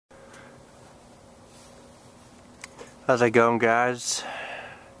How's it going, guys?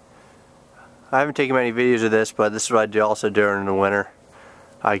 I haven't taken many videos of this, but this is what I do also during the winter.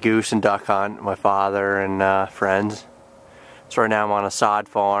 I goose and duck hunt with my father and friends. So right now I'm on a sod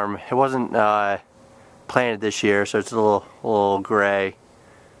farm. It wasn't planted this year, so it's a little gray,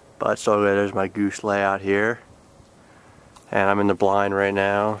 but still good. There's my goose layout here, and I'm in the blind right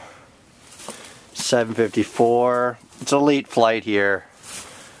now. 7:54. It's a late flight here.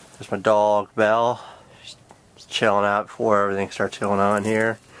 There's my dog Belle. She's chilling out before everything starts going on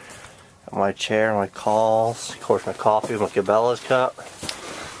here. Got my chair, my calls, of course my coffee with my Cabela's cup.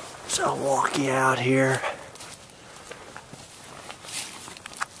 So I'll walk you out here.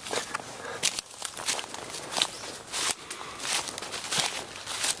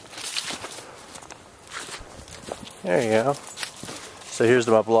 There you go. So here's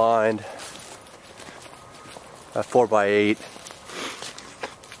my blind. 4x8.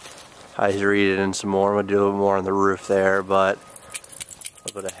 I just read it in some more. I'm going to do a little more on the roof there, but a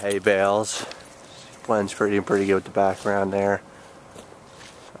little bit of hay bales. Blends pretty good with the background there.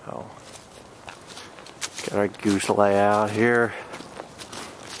 So, got our goose layout here.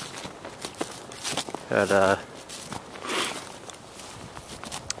 Got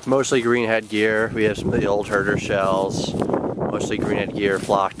mostly green headgear. We have some of the old herder shells. Mostly green headgear,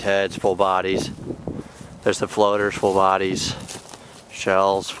 flocked heads, full bodies. There's the floaters, full bodies.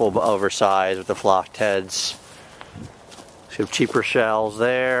 Shells, full oversized with the flocked heads. Some cheaper shells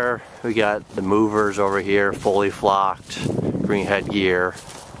there. We got the movers over here, fully flocked, green headgear.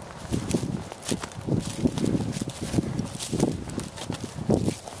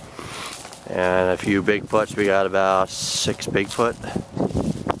 And a few Bigfoots. We got about 6 Bigfoot.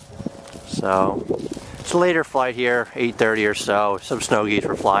 So it's a later flight here, 8:30 or so. Some snow geese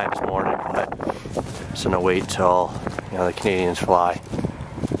were flying this morning, but so no wait till the Canadians fly.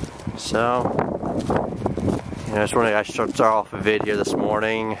 So I just wanted to start off a video this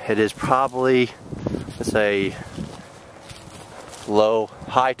morning. It is probably, let's say,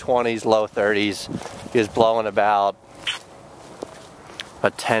 high 20s, low 30s. It is blowing about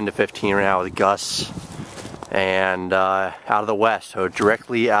 10 to 15 right now with gusts, and out of the west, so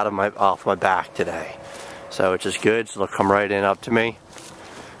directly off my back today. So which is good. So they'll come right in up to me.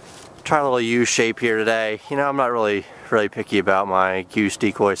 Try a little U shape here today. I'm not really picky about my goose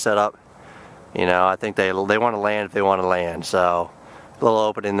decoy setup. I think they want to land if they want to land. So a little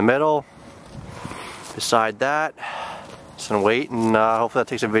open in the middle. Beside that, just gonna wait and hopefully I'll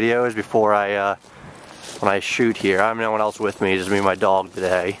take some videos before when I shoot here. I have no one else with me, just me and my dog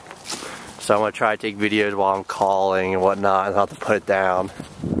today. So I'm gonna try to take videos while I'm calling and whatnot, and I'll have to put it down.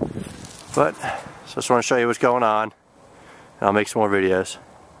 But so just want to show you what's going on, and I'll make some more videos.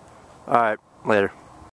 Alright, later.